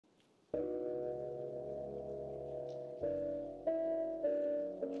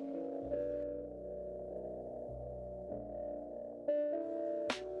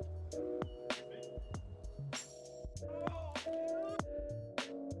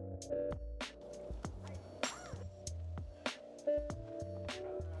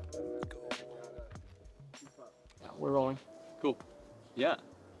Cool. Yeah.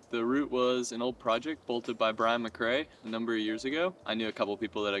 The route was an old project bolted by Brian McRae a number of years ago. I knew a couple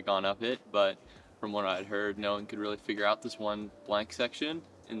people that had gone up it, but from what I'd heard, no one could really figure out this one blank section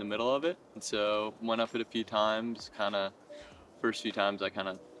in the middle of it. And so went up it a few times, first few times I kind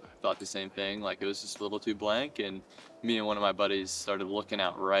of thought the same thing, like it was just a little too blank, and me and one of my buddies started looking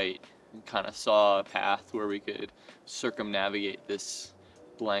out right and kind of saw a path where we could circumnavigate this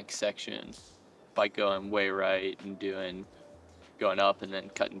blank section by going way right and going up and then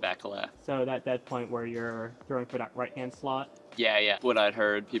cutting back left. So that point where you're throwing for that right-hand slot? Yeah. What I'd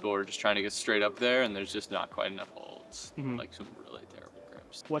heard, people were just trying to get straight up there, and there's just not quite enough holds. Like some really terrible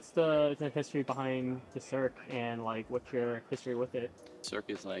grips. What's the history behind the Cirque, and like what's your history with it? Cirque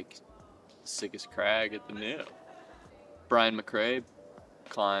is like sickest crag at the new. Brian McRae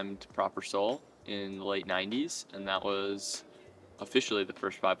climbed Proper Soul in the late 90s, and that was officially the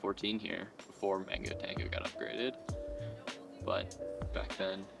first 514 here before Mango Tango got upgraded. But back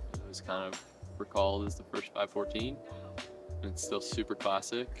then it was kind of recalled as the first 514, and it's still super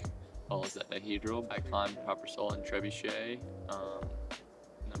classic. Follows that dihedral. I climbed Proper Soul in Trebuchet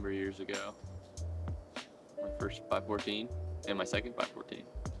a number of years ago. My first 514 and my second 514.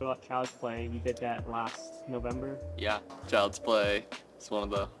 What about Child's Play? You did that last November? Yeah, Child's Play is one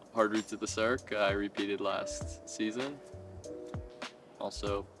of the hard routes of the Cirque. I repeated last season.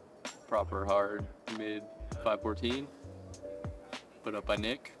 Also proper hard mid 514. Put up by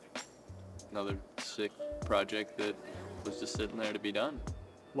Nick. Another sick project that was just sitting there to be done.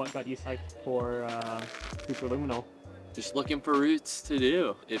 What got you psyched for Superluminal? Just looking for routes to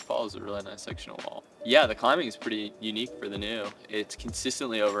do. It follows a really nice sectional wall. Yeah, the climbing is pretty unique for the new. It's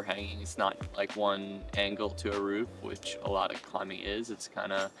consistently overhanging. It's not like one angle to a roof, which a lot of climbing is. It's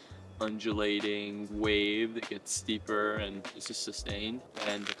kind of undulating wave that gets steeper and it's just sustained.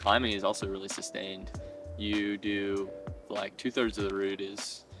 And the climbing is also really sustained. You do like 2/3 of the route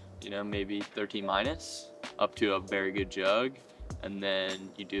is, maybe 13 minus up to a very good jug. And then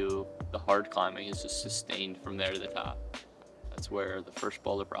you do the hard climbing is just sustained from there to the top. That's where the first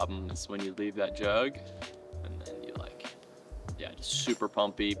boulder problem is, when you leave that jug and then you just super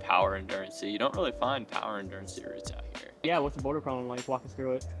pumpy, power endurance. You don't really find power endurance routes out here. Yeah, what's the boulder problem like? Walk us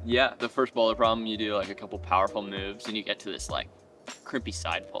through it. Yeah, the first boulder problem, you do like a couple powerful moves and you get to this like crimpy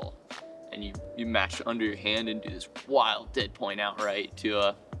side pull. And you mash under your hand and do this wild dead point outright to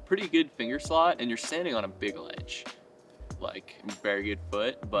a pretty good finger slot, and you're standing on a big ledge. Like very good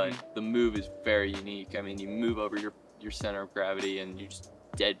foot, but the move is very unique. I mean, you move over your center of gravity and you just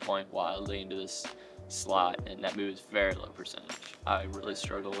dead point wildly into this slot, and that move is very low percentage. I really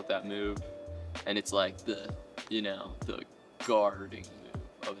struggle with that move, and it's like the guarding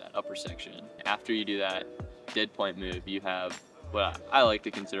move of that upper section. After you do that dead point move, you have what I like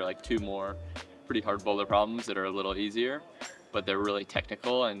to consider like two more pretty hard boulder problems that are a little easier, but they're really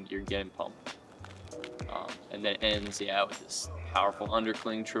technical and you're getting pumped. And then it ends, with this powerful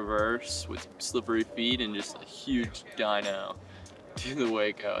undercling traverse with slippery feet and just a huge dyno to the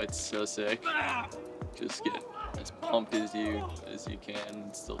Waco. It's so sick. Just get as pumped as you can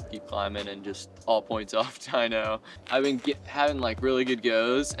and still keep climbing and just all points off dyno. I've been having like really good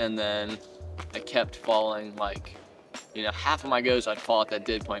goes, and then I kept falling like, half of my goes I'd fall at that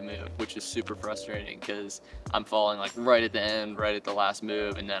dead point move, which is super frustrating because I'm falling like right at the end, right at the last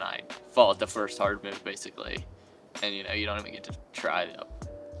move, and then I fall at the first hard move basically. And you don't even get to try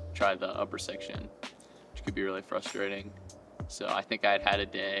the upper section, which could be really frustrating. So I think I'd had a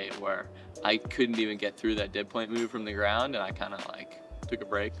day where I couldn't even get through that dead point move from the ground, and I kind of like took a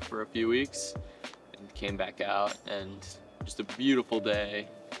break for a few weeks and came back out, and just a beautiful day,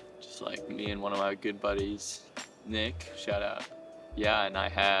 just like me and one of my good buddies, Nick, shout out. Yeah, and I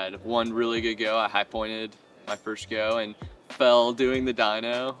had one really good go. I high pointed my first go and fell doing the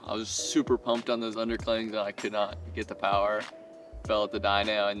dyno. I was super pumped on those underclings and I could not get the power. Fell at the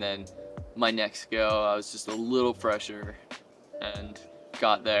dyno, and then my next go I was just a little fresher and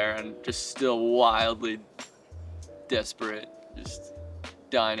got there and just still wildly desperate, just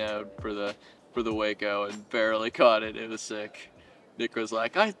dynoed for the Waco and barely caught it. It was sick. Nick was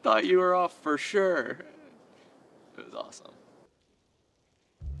like, "I thought you were off for sure." It was awesome.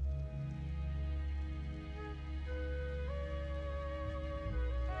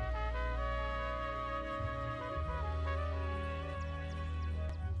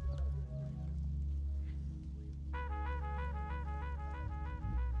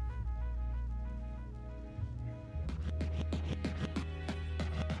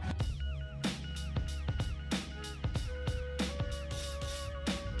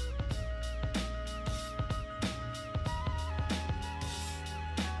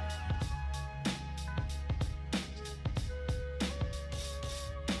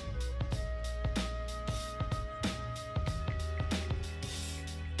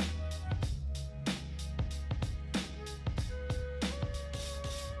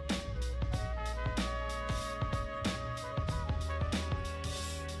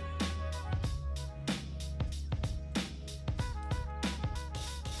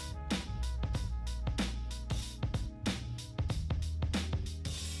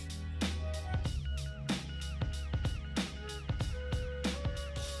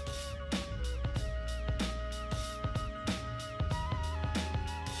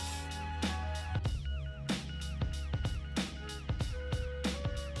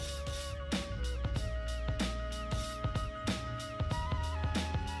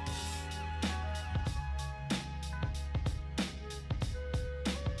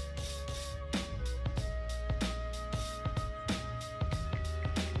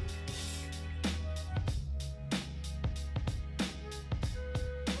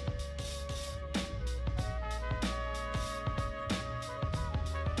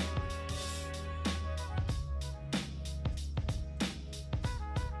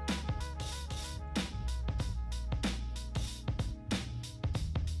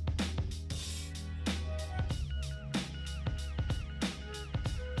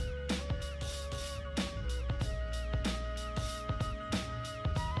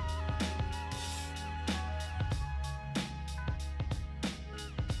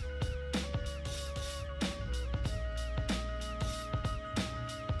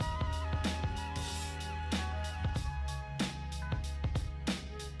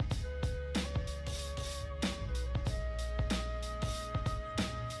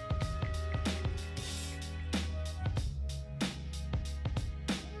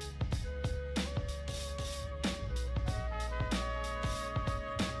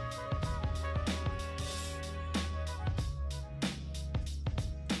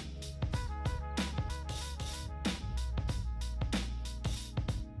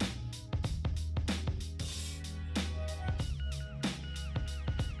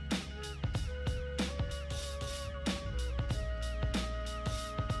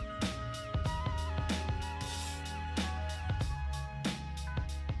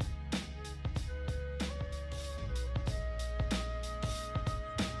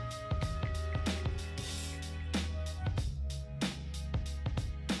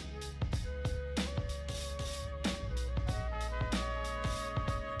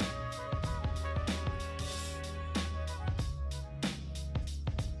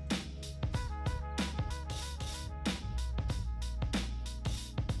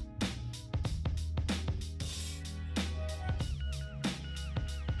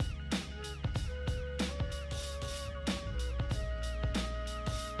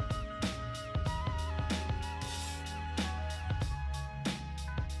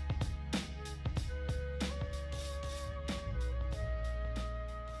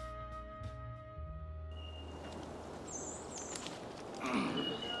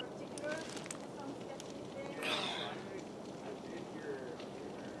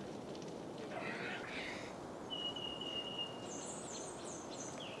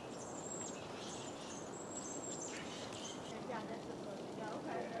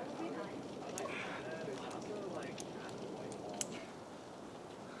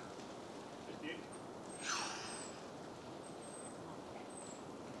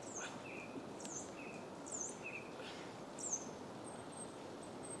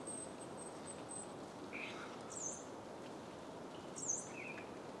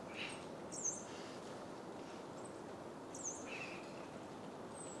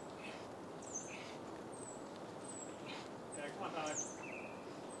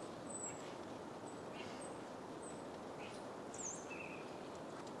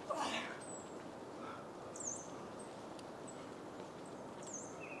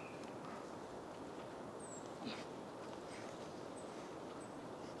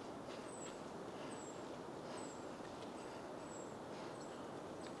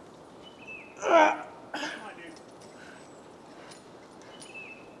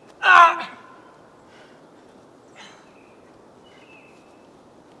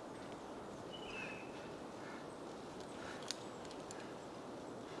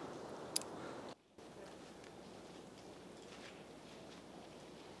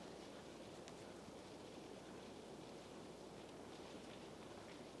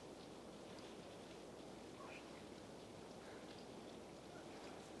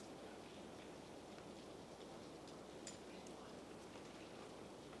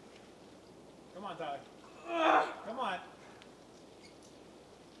 Come on, Tyler. Come on.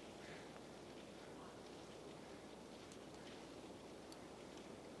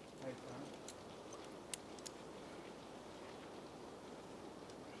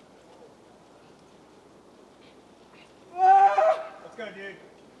 Let's go, dude.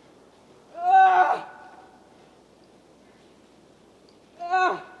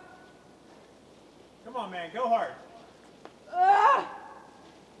 Come on, man. Go hard.